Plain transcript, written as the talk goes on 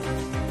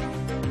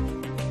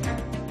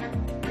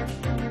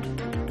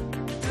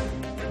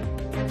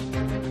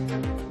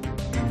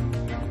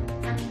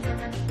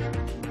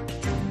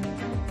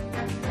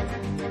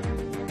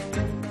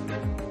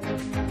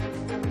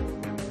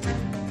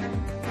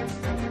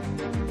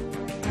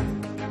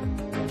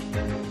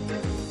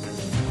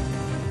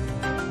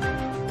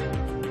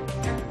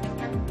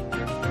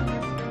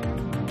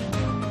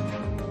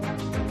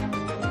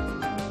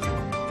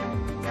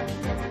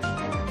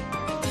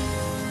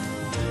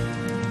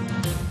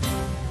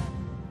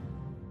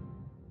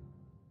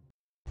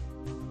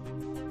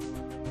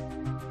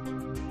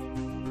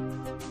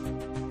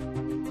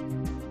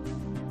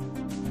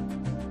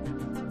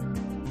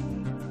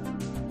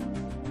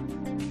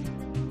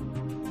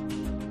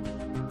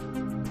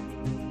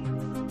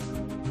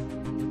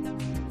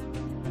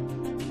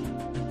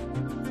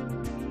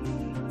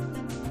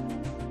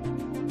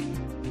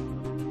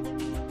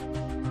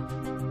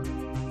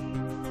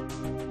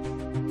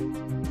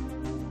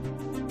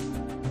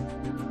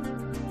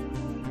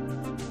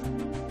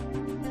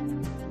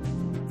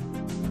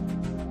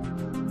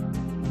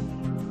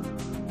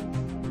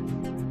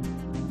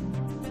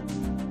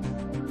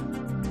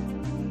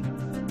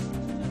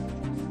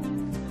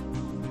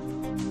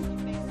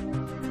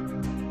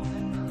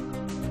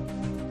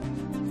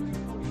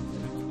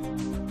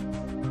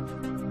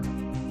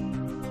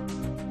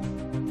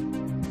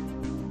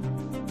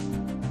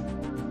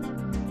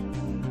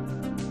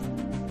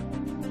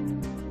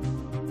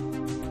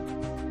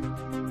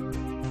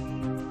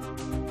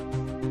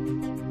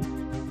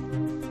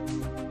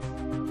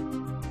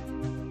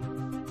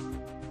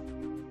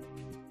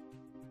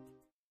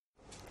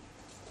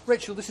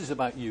Rachel, this is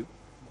about you,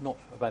 not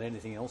about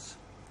anything else.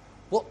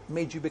 What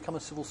made you become a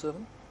civil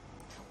servant?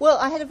 Well,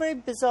 I had a very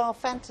bizarre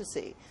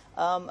fantasy,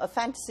 a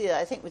fantasy that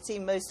I think would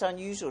seem most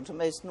unusual to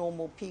most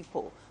normal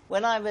people.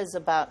 When I was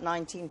about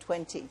 19,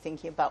 20,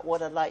 thinking about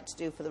what I'd like to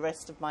do for the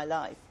rest of my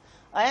life,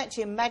 I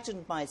actually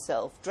imagined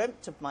myself,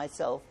 dreamt of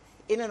myself,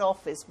 in an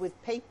office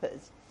with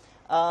papers.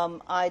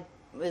 I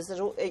was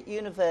at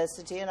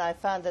university and I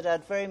found that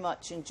I'd very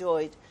much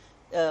enjoyed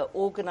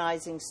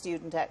organising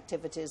student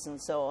activities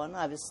and so on.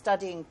 I was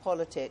studying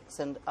politics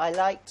and I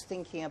liked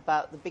thinking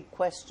about the big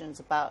questions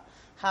about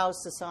how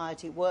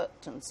society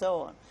worked and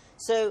so on.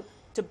 So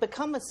to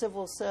become a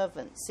civil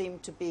servant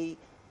seemed to be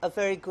a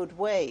very good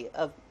way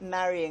of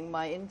marrying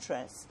my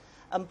interests.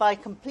 And by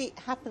complete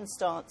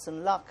happenstance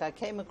and luck, I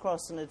came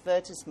across an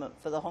advertisement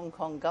for the Hong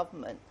Kong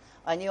government.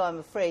 I knew, I'm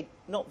afraid,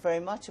 not very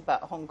much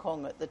about Hong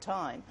Kong at the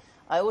time.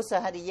 I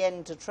also had a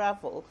yen to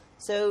travel,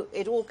 so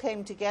it all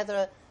came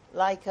together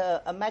like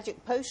a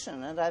magic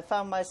potion, and I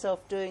found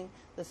myself doing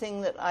the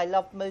thing that I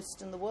loved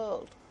most in the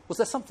world. Was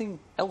there something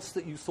else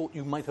that you thought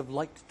you might have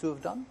liked to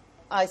have done?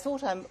 I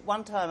thought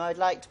one time I'd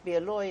like to be a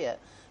lawyer,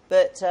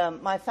 but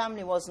my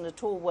family wasn't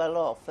at all well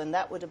off, and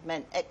that would have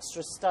meant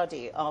extra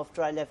study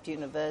after I left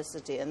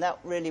university, and that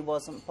really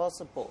wasn't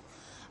possible.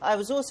 I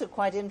was also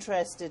quite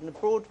interested in a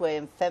broad way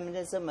in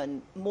feminism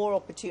and more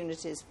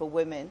opportunities for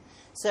women,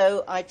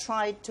 so I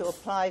tried to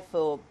apply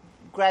for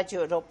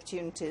graduate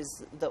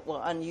opportunities that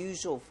were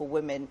unusual for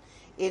women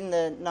in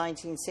the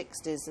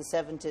 1960s, the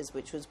 70s,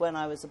 which was when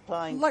I was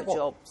applying for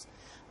jobs.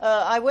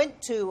 I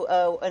went to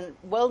a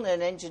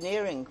well-known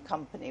engineering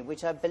company,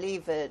 which I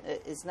believe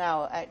is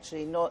now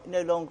actually no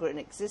longer in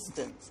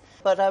existence.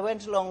 But I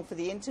went along for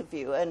the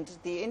interview, and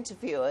the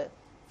interviewer,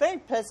 very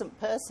pleasant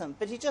person,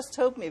 but he just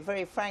told me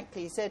very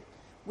frankly, he said,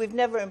 "We've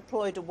never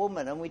employed a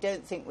woman and we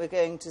don't think we're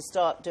going to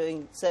start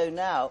doing so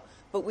now,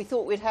 but we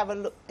thought we'd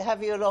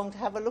have you along to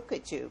have a look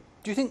at you."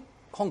 Do you think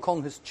Hong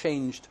Kong has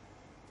changed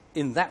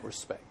in that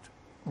respect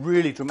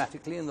really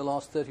dramatically in the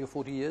last 30 or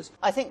 40 years?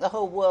 I think the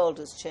whole world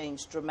has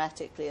changed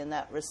dramatically in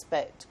that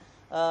respect.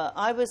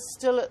 I was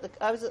at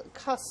the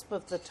cusp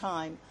of the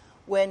time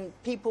when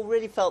people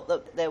really felt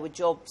that there were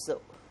jobs that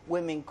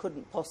women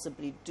couldn't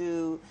possibly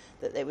do,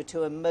 that they were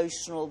too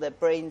emotional, their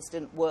brains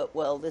didn't work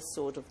well, this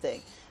sort of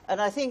thing. And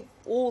I think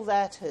all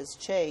that has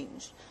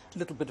changed. A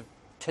little bit of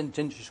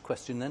tendentious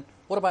question then.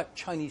 What about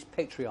Chinese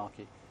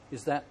patriarchy?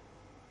 Is that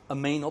a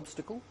main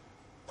obstacle?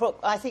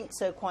 I think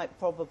so, quite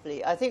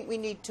probably. I think we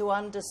need to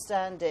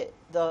understand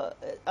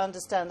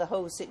understand the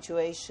whole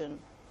situation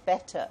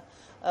better.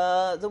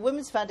 The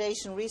Women's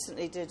Foundation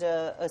recently did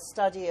a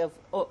study of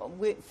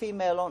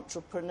female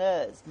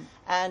entrepreneurs,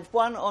 and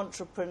one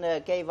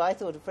entrepreneur gave, I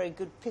thought, a very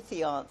good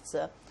pithy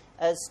answer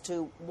as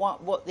to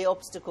what the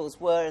obstacles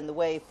were in the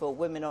way for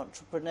women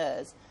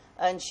entrepreneurs.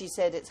 And she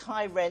said it's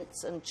high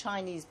rents and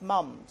Chinese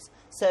mums.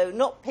 So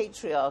not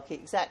patriarchy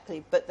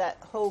exactly, but that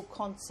whole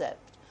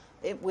concept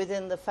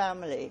within the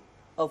family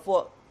of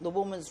what the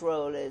woman's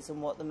role is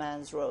and what the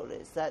man's role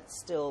is. That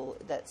still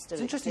It's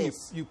interesting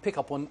you pick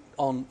up on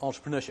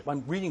entrepreneurship.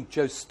 I'm reading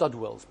Joe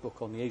Studwell's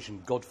book on the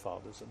Asian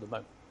Godfathers at the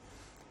moment.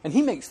 And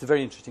he makes the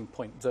very interesting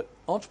point that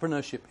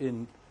entrepreneurship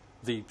in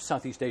the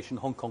Southeast Asian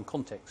Hong Kong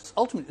context,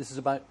 ultimately this is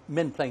about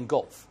men playing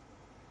golf.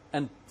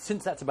 And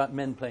since that's about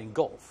men playing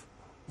golf,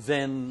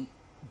 then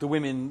the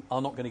women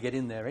are not going to get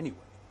in there anyway.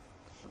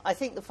 I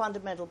think the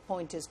fundamental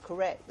point is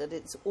correct, that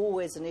it's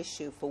always an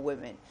issue for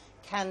women.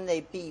 Can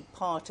they be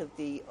part of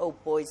the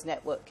Old Boys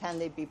Network? Can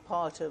they be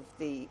part of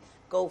the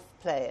golf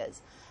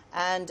players?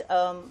 And,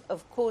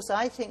 of course,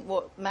 I think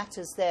what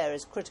matters there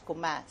is critical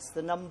mass,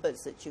 the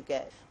numbers that you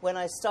get. When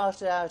I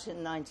started out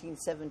in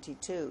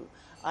 1972,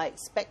 I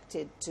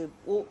expected to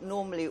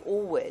normally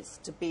always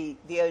to be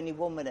the only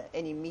woman at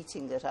any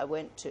meeting that I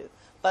went to.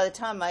 By the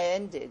time I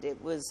ended,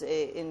 it was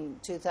in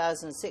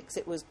 2006,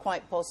 it was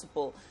quite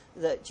possible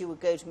that you would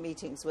go to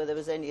meetings where there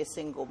was only a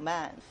single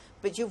man.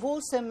 But you've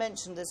also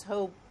mentioned this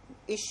whole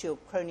issue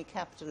of crony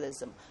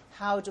capitalism.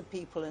 How do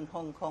people in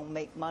Hong Kong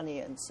make money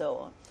and so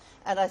on?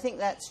 And I think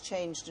that's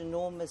changed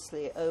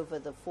enormously over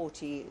the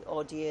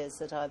 40-odd years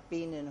that I've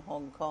been in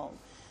Hong Kong.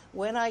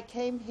 When I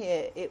came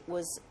here, it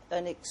was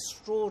an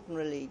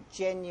extraordinarily,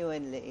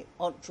 genuinely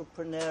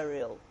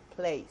entrepreneurial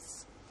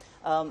place.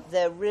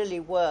 There really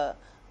were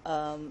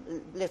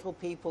little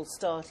people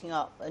starting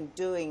up and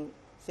doing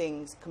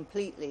things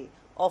completely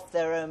off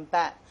their own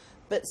bat.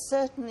 But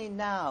certainly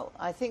now,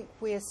 I think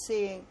we're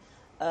seeing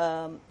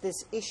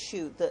this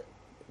issue that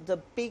the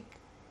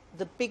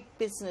big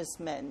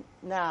businessmen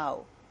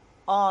now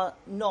are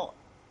not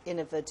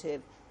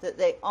innovative, that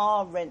they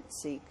are rent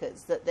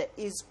seekers, that there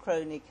is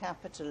crony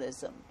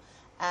capitalism.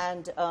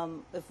 And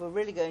if we're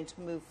really going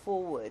to move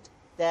forward,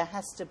 there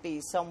has to be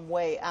some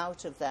way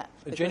out of that.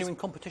 A genuine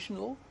competition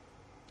law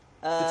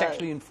that's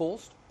actually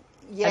enforced?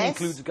 Yes, and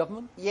includes the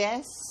government?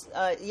 Yes,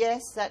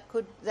 yes, that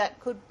could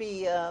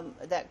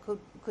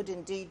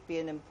indeed be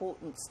an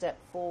important step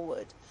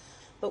forward.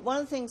 But one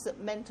of the things that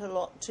meant a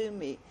lot to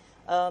me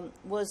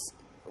was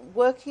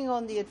working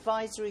on the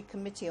advisory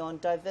committee on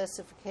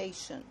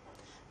diversification.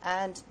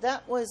 And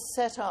that was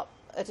set up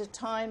at a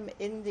time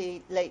in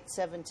the mid-late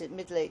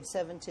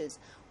 70s,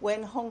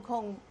 when Hong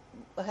Kong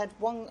had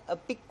a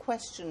big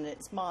question in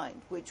its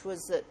mind, which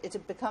was that it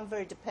had become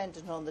very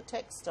dependent on the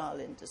textile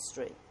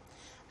industry.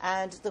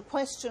 And the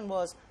question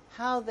was,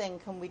 how then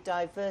can we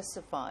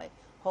diversify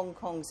Hong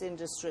Kong's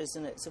industries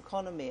and its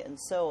economy and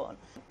so on?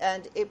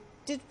 And it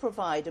did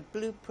provide a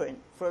blueprint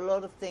for a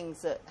lot of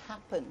things that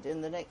happened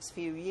in the next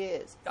few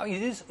years. I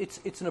mean,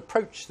 it's an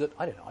approach that,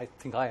 I don't know, I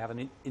think I have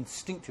an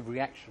instinctive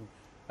reaction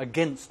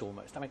against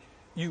almost. I mean,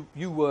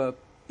 you were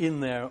in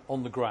there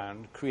on the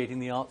ground creating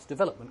the Arts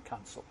Development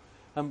Council.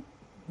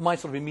 My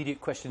sort of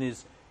immediate question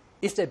is,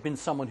 if there had been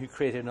someone who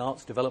created an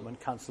Arts Development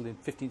Council in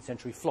 15th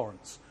century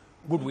Florence,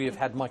 would we have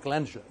had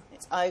Michelangelo?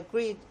 I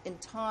agree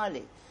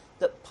entirely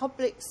that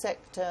public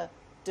sector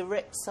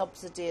direct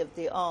subsidy of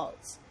the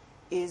arts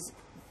is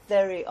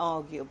very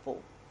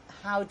arguable.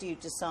 How do you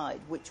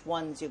decide which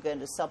ones you're going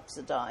to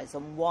subsidise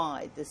and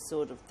why, this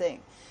sort of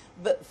thing?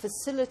 But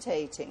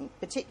facilitating,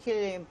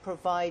 particularly in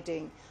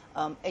providing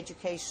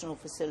educational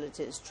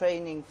facilities,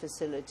 training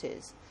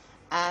facilities,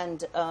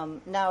 and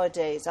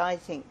nowadays, I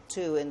think,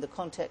 too, in the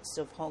context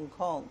of Hong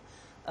Kong,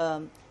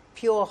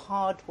 pure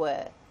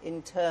hardware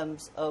in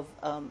terms of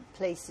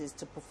places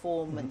to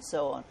perform and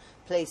so on,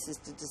 places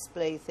to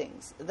display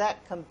things.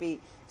 That can be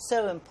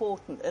so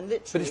important and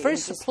literally But it's very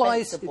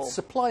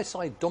supply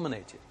side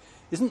dominated.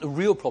 Isn't the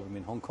real problem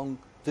in Hong Kong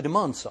the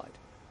demand side?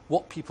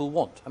 What people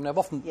want. I mean, I've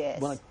often,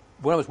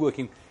 when I was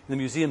working in the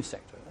museum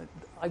sector,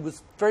 I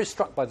was very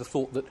struck by the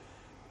thought that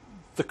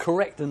the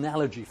correct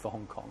analogy for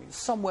Hong Kong is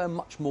somewhere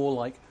much more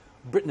like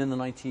Britain in the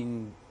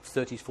 1930s,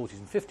 40s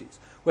and 50s,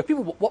 where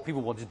what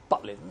people want is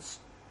Butlins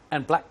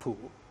and Blackpool,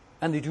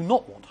 and they do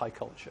not want high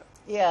culture.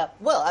 Yeah,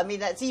 well, I mean,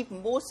 that's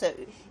even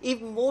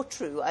more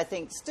true, I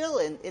think, still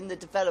in the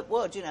developed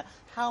world. You know,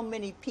 how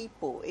many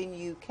people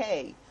in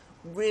UK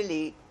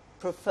really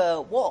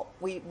prefer what?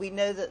 We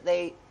know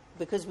that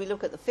because we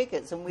look at the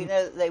figures and we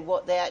know that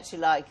what they actually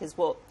like is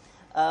what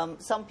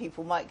some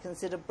people might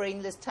consider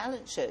brainless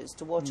talent shows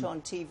to watch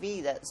on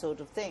TV, that sort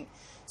of thing.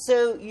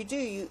 So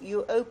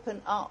you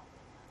open up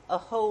a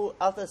whole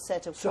other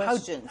set of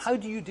questions. How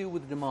do you deal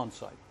with the demand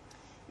side?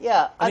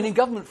 Yeah, I mean, in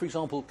government, for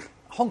example,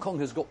 Hong Kong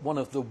has got one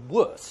of the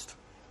worst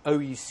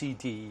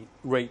OECD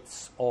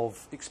rates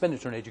of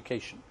expenditure on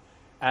education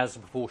as a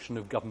proportion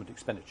of government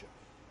expenditure.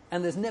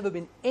 And there's never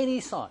been any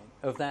sign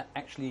of that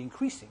actually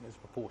increasing as a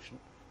proportion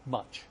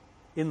much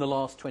in the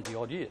last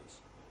 20-odd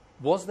years.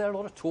 Was there a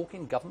lot of talk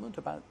in government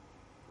about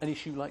an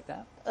issue like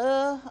that?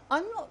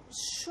 I'm not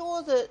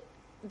sure that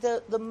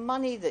the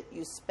money that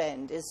you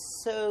spend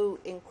is so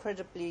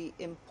incredibly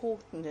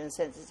important in a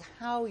sense. It's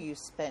how you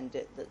spend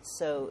it that's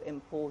so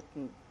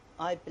important,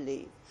 I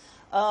believe.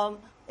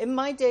 In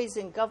my days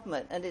in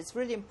government, and it's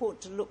really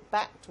important to look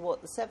back to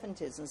what the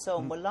 70s and so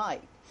on were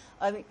like,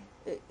 I mean,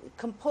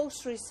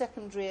 compulsory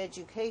secondary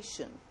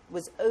education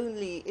was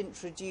only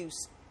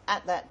introduced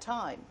at that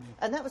time,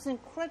 and that was an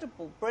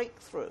incredible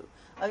breakthrough.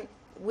 I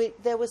mean,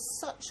 there was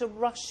such a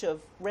rush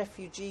of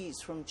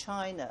refugees from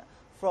China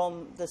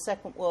from the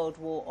Second World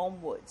War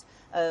onwards.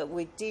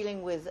 We're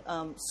dealing with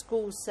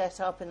schools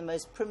set up in the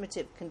most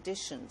primitive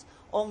conditions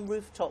on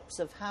rooftops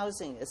of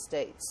housing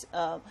estates.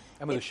 And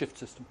with a shift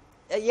system.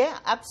 Yeah,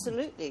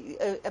 absolutely.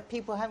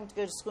 People having to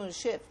go to school in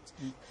shifts.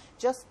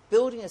 Just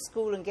building a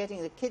school and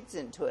getting the kids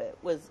into it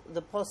was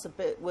the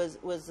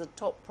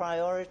top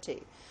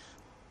priority.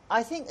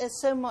 I think there's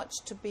so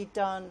much to be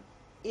done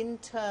in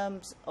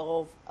terms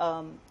of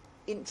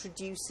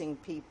introducing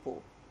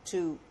people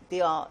to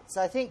the arts.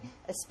 I think,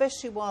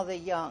 especially while they're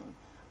young,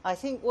 I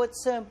think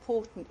what's so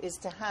important is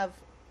to have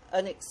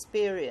an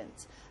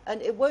experience.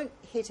 And it won't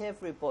hit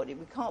everybody.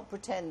 We can't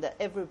pretend that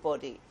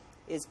everybody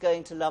is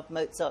going to love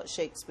Mozart,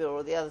 Shakespeare,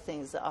 or the other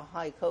things that are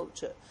high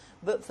culture.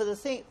 But for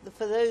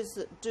those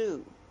that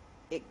do,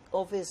 it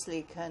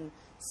obviously can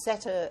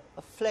set a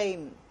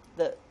flame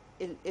that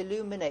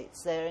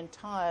illuminates their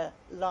entire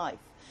life.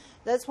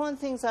 That's one of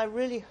the things I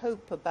really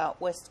hope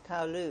about West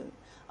Kowloon.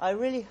 I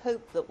really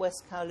hope that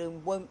West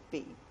Kowloon won't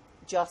be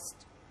just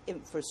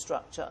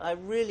infrastructure. I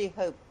really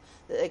hope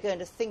that they're going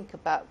to think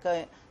about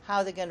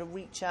how they're going to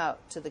reach out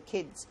to the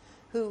kids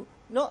who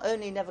not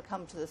only never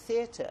come to the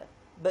theatre,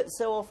 but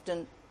so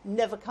often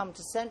never come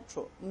to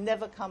Central,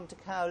 never come to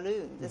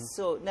Kowloon.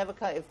 Never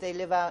come if they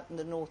live out in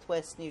the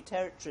Northwest New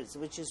Territories,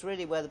 which is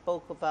really where the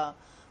bulk of our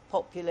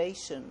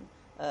population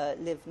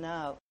live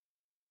now.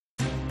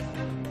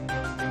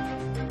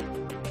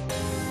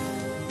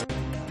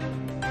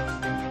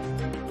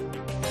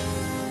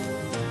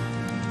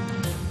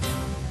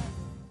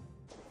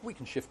 We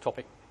can shift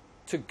topic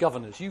to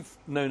governors. You've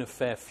known a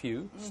fair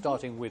few,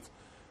 starting with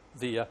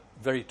the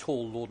very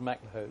tall Lord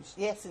MacLehose.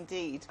 Yes,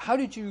 indeed. How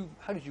did you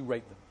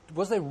rate them?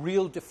 Was there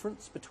real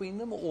difference between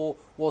them, or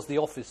was the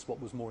office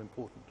what was more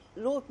important?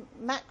 Lord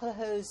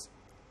MacLehose,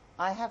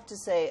 I have to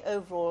say,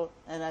 overall,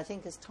 and I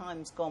think as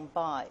time's gone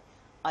by,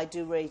 I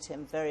do rate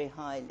him very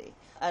highly.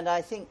 And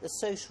I think the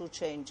social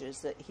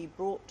changes that he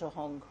brought to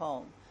Hong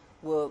Kong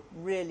were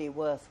really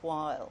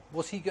worthwhile.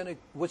 Was he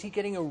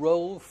getting a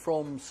role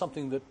from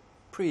something that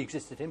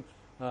pre-existed him?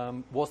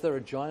 Was there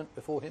a giant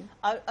before him?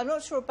 I'm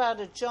not sure about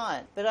a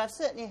giant, but I've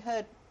certainly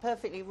heard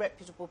perfectly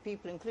reputable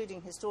people,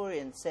 including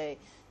historians, say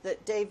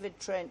that David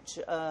Trench,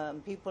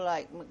 people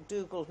like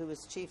MacDougall, who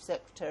was Chief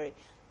Secretary,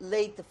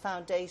 laid the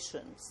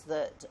foundations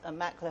that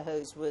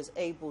MacLehose was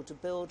able to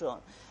build on.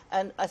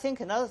 And I think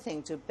another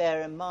thing to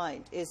bear in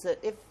mind is that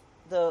if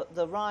the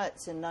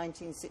riots in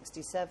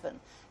 1967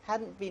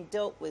 hadn't been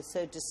dealt with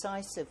so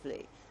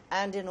decisively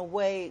and in a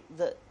way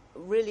that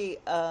really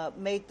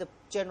made the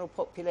general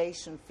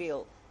population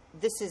feel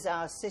this is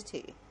our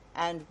city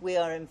and we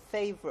are in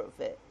favour of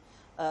it,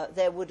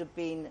 there would have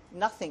been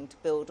nothing to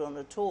build on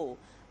at all.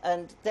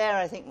 And there,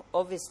 I think,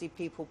 obviously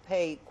people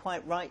pay,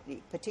 quite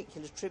rightly,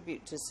 particular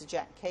tribute to Sir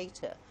Jack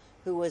Cater,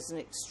 who was an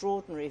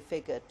extraordinary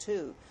figure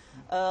too.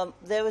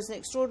 There was an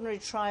extraordinary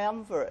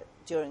triumvirate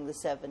during the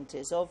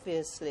 70s,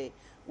 obviously,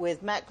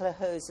 with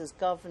MacLehose as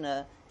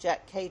governor,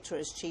 Jack Cater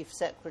as chief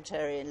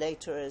secretary, and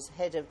later as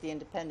head of the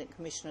Independent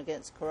Commission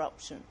Against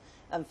Corruption,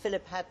 and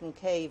Philip Haddon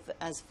Cave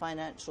as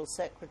financial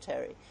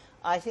secretary.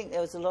 I think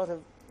there was a lot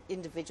of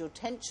individual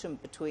tension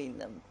between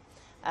them,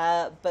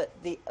 but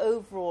the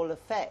overall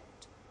effect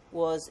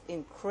was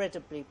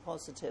incredibly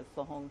positive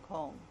for Hong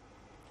Kong.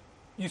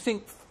 You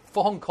think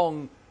for Hong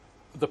Kong,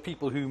 the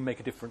people who make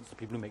a difference, the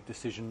people who make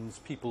decisions,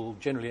 people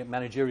generally at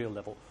managerial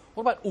level,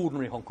 what about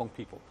ordinary Hong Kong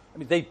people? I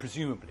mean, they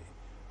presumably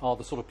are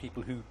the sort of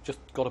people who just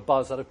got a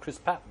buzz out of Chris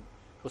Patten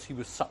because he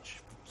was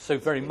so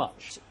very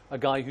much a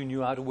guy who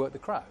knew how to work the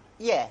crowd.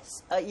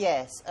 Yes,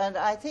 yes, and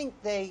I think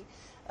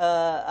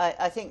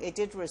I think they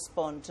did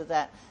respond to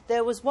that.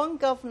 There was one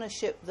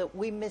governorship that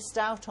we missed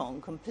out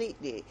on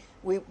completely.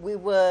 We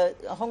were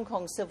Hong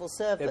Kong civil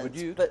servants,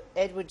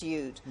 Edward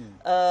Yude.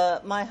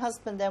 My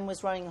husband then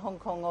was running a Hong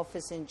Kong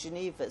office in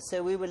Geneva,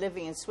 so we were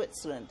living in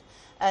Switzerland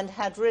and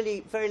had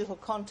really very little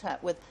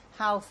contact with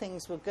how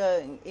things were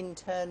going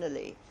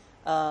internally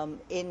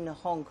in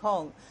Hong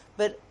Kong.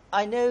 But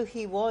I know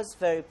he was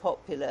very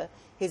popular.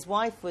 His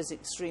wife was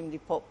extremely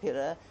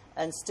popular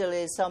and still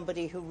is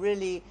somebody who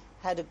really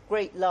had a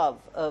great love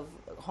of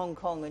Hong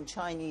Kong and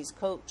Chinese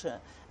culture.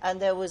 And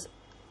there was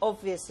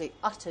obviously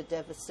utter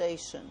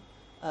devastation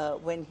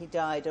when he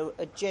died,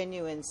 a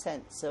genuine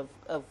sense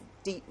of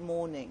deep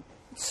mourning.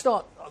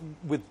 Start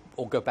with,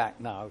 or go back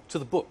now, to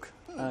the book,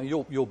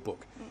 your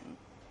book.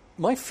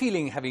 My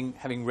feeling,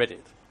 having read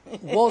it,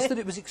 was that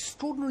it was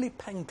extraordinarily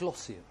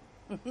Panglossian,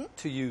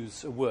 to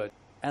use a word,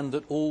 and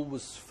that all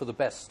was for the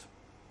best,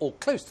 or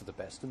close to the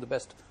best, and the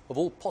best of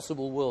all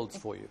possible worlds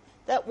for you.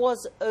 That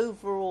was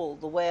overall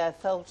the way I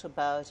felt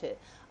about it.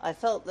 I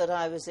felt that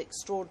I was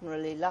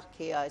extraordinarily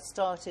lucky. I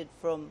started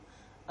from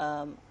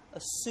a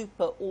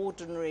super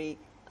ordinary,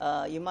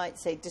 you might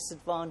say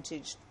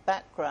disadvantaged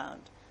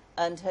background,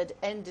 and had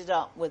ended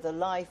up with a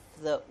life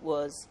that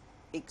was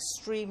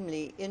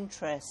extremely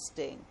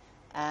interesting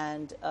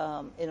and,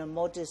 in a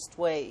modest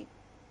way,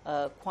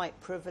 quite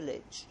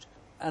privileged.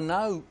 And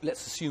now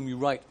let's assume you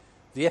write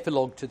the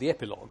epilogue to the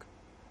epilogue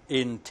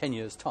in 10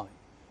 years' time.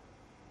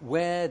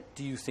 Where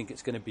do you think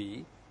it's going to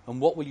be, and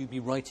what will you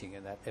be writing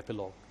in that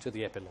epilogue to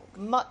the epilogue?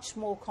 Much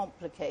more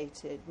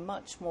complicated,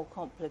 much more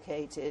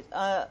complicated.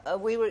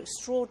 We were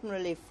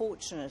extraordinarily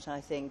fortunate,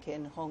 I think,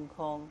 in Hong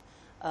Kong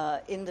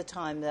in the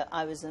time that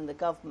I was in the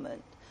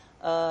government.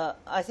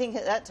 I think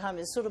at that time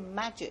it was sort of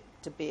magic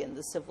to be in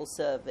the civil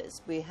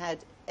service. We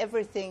had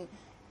everything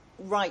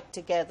right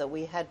together.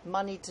 We had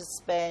money to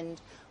spend.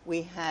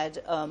 We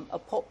had a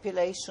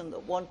population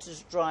that wanted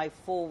to drive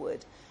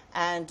forward.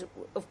 And,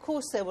 of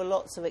course, there were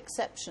lots of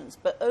exceptions,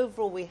 but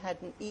overall we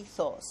had an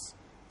ethos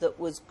that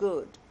was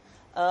good.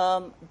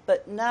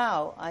 But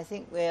now I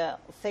think we're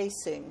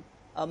facing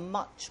a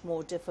much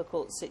more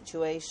difficult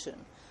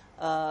situation.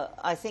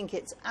 I think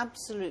it's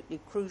absolutely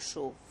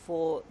crucial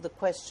for the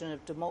question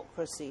of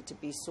democracy to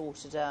be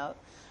sorted out.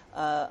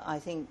 I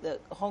think that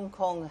Hong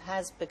Kong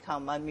has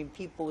become, I mean,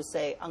 people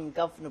say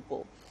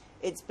ungovernable.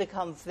 It's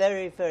become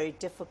very, very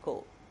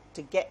difficult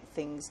to get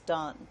things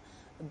done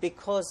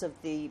because of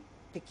the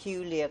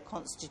peculiar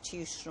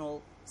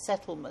constitutional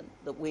settlement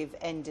that we've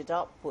ended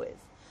up with.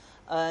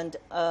 And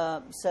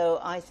so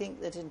I think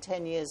that in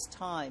 10 years'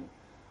 time,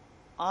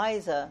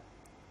 either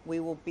we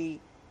will be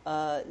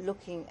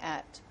looking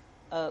at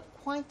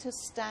quite a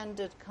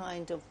standard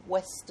kind of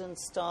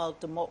Western-style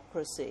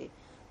democracy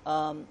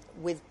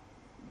with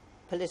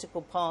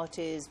political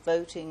parties,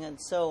 voting and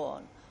so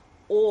on,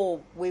 or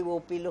we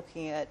will be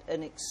looking at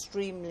an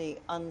extremely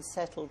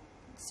unsettled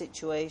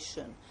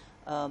situation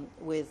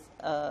with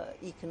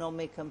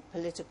economic and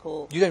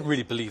political... You don't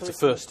really believe the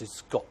first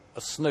has got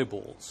a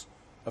snowballs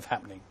of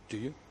happening, do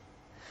you?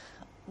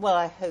 Well,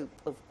 I hope,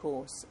 of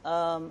course.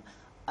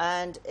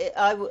 And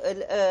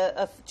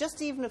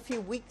just even a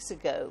few weeks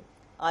ago,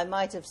 I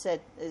might have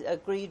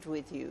agreed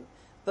with you.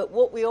 But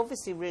what we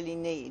obviously really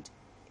need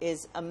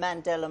is a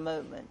Mandela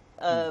moment.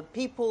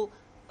 People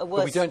were...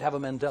 But we don't have a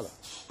Mandela.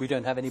 We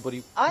don't have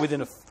anybody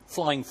within a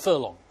flying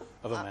furlong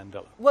of a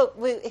Mandela. Well,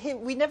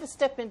 we never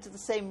step into the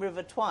same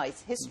river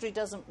twice. History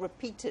doesn't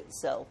repeat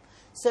itself.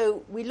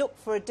 So we look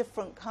for a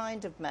different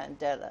kind of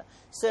Mandela.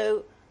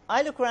 So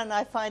I look around and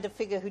I find a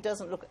figure who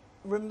doesn't look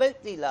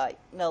remotely like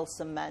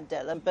Nelson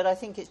Mandela, but I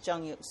think it's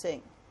Jung Yuk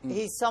Sing.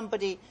 He's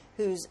somebody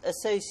who's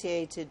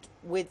associated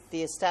with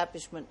the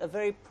establishment, a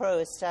very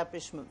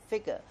pro-establishment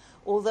figure.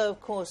 Although,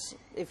 of course,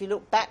 if you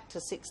look back to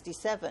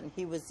 1967,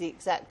 he was the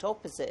exact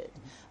opposite.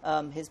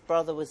 His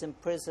brother was in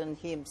prison.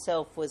 He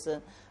himself was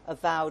an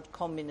avowed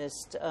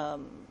communist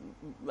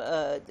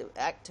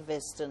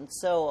activist and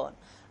so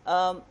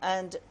on.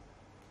 And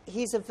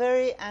he's a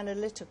very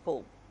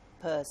analytical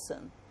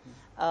person.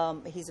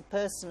 He's a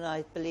person,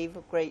 I believe,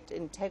 of great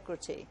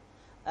integrity.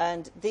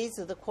 And these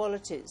are the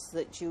qualities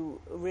that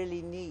you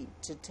really need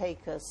to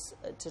take us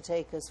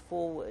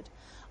forward.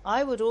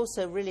 I would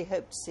also really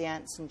hope to see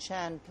Anson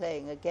Chan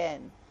playing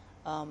again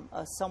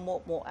a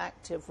somewhat more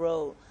active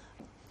role.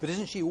 But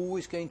isn't she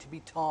always going to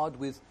be tarred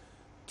with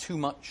too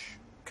much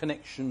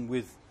connection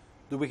with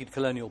the wicked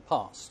colonial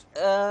past?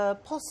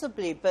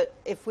 Possibly, but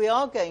if we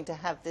are going to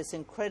have this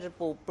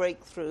incredible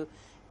breakthrough,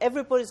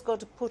 everybody's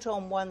got to put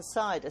on one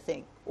side, I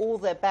think, all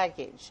their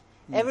baggage.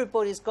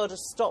 Everybody's got to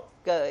stop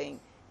going,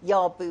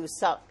 Yabu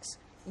sucks,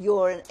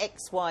 you're an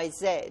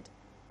XYZ,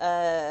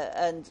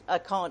 and I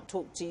can't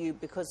talk to you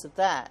because of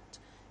that.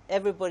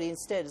 Everybody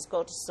instead has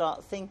got to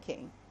start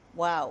thinking,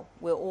 wow,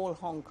 we're all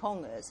Hong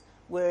Kongers.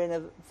 We're in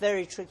a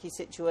very tricky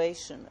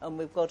situation, and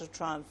we've got to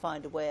try and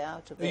find a way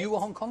out of it. Are you a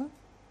Hong Konger?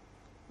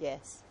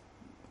 Yes.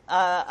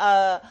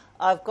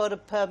 I've got a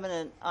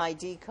permanent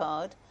ID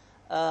card.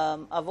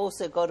 I've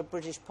also got a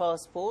British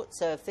passport,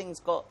 so if things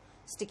got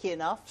sticky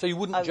enough... So you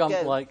wouldn't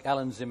jump like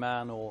Alan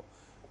Ziman or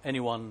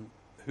anyone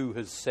who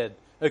has said,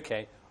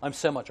 OK, I'm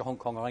so much a Hong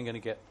Konger, I'm going to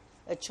get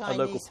a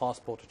local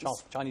passport, a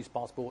Chinese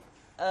passport?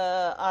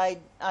 I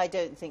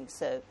don't think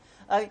so.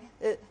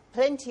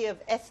 Plenty of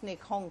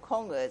ethnic Hong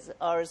Kongers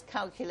are as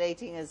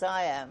calculating as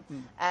I am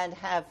and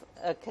have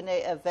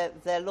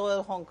they're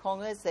loyal Hong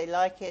Kongers, they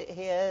like it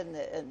here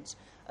and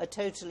are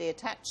totally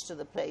attached to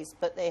the place,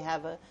 but they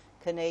have a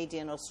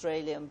Canadian,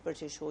 Australian,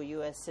 British or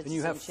US citizenship. And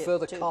you have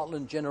further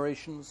Cartland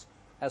generations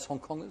as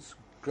Hong Kongers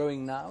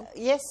growing now?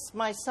 Yes,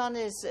 my son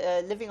is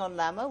living on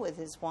Lama with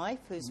his wife,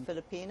 who's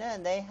Filipina,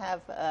 and they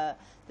have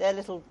their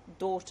little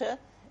daughter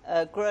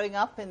growing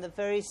up in the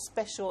very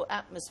special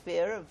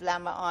atmosphere of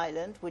Lama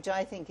Island, which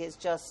I think is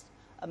just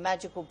a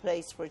magical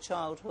place for a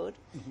childhood.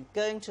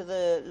 Going to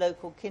the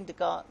local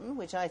kindergarten,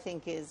 which I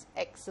think is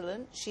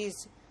excellent.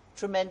 She's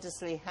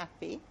tremendously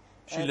happy.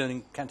 She's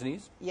learning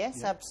Cantonese?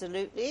 Yes,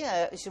 absolutely.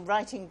 She's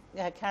writing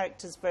her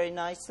characters very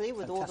nicely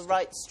with all the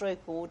right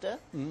stroke order.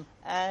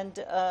 And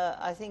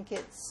I think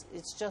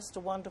it's just a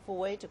wonderful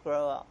way to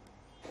grow up.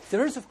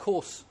 There is, of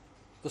course,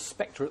 the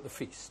spectre at the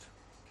feast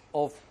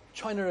of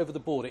China over the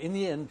border. In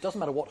the end, it doesn't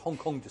matter what Hong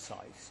Kong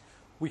decides.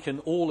 We can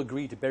all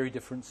agree to bury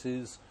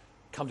differences,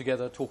 come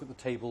together, talk at the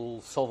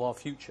table, solve our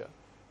future.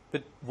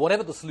 But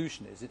whatever the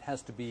solution is, it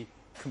has to be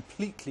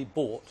completely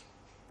bought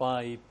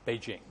by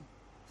Beijing.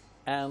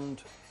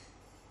 And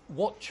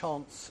what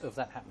chance of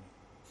that happening?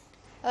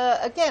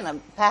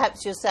 Again,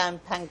 perhaps you're saying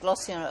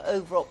Panglossian or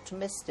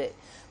over-optimistic,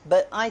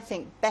 but I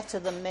think better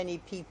than many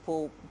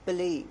people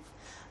believe.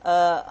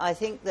 I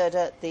think that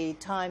at the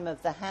time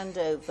of the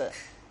handover,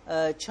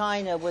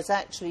 China was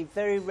actually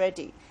very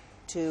ready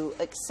to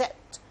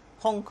accept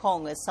Hong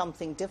Kong as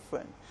something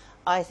different.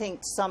 I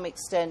think to some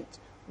extent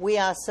we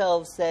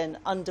ourselves then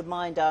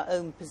undermined our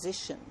own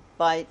position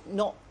by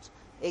not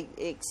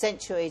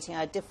accentuating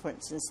our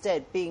difference,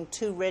 instead being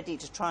too ready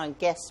to try and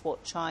guess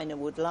what China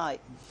would like.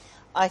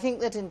 I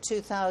think that in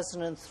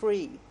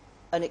 2003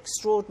 an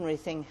extraordinary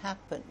thing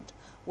happened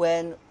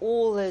when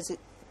all those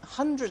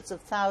hundreds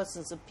of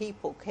thousands of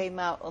people came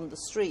out on the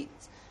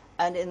streets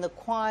and in the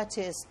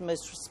quietest,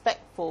 most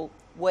respectful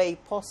way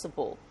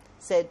possible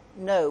said,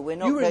 no, we're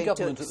not going to accept.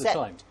 You were in government at the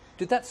time.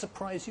 Did that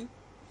surprise you?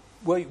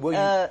 Were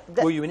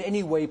you in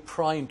any way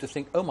primed to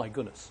think, oh my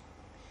goodness?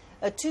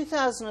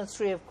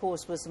 2003, of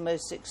course, was the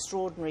most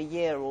extraordinary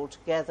year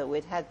altogether.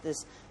 We'd had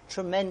this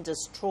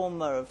tremendous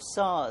trauma of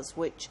SARS,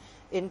 which,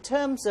 in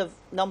terms of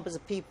numbers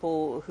of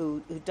people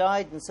who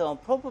died and so on,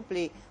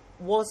 probably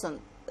wasn't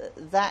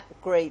that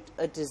great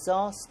a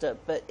disaster,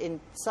 but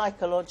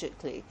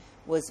psychologically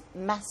was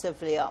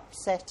massively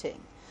upsetting.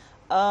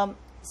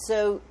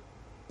 So,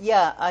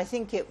 yeah, I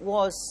think it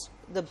was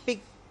the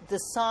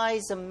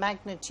size and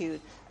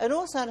magnitude, and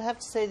also I'd have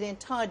to say the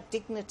entire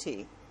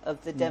dignity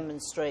of the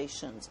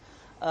demonstrations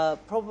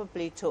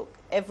probably took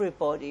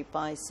everybody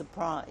by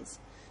surprise.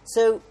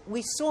 So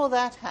we saw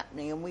that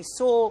happening, and we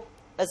saw,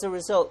 as a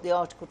result, the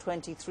Article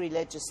 23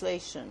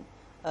 legislation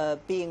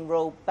being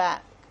rolled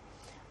back.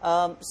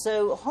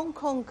 So Hong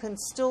Kong can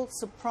still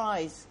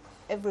surprise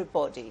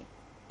everybody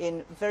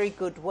in very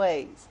good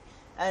ways,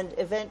 and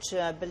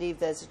eventually I believe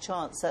there's a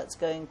chance that's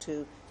going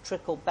to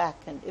trickle back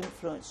and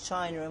influence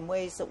China in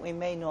ways that we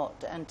may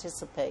not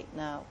anticipate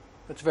now.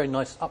 That's a very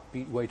nice,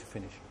 upbeat way to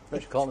finish.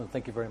 Rachel Cartland,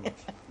 thank you very much.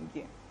 Thank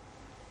you.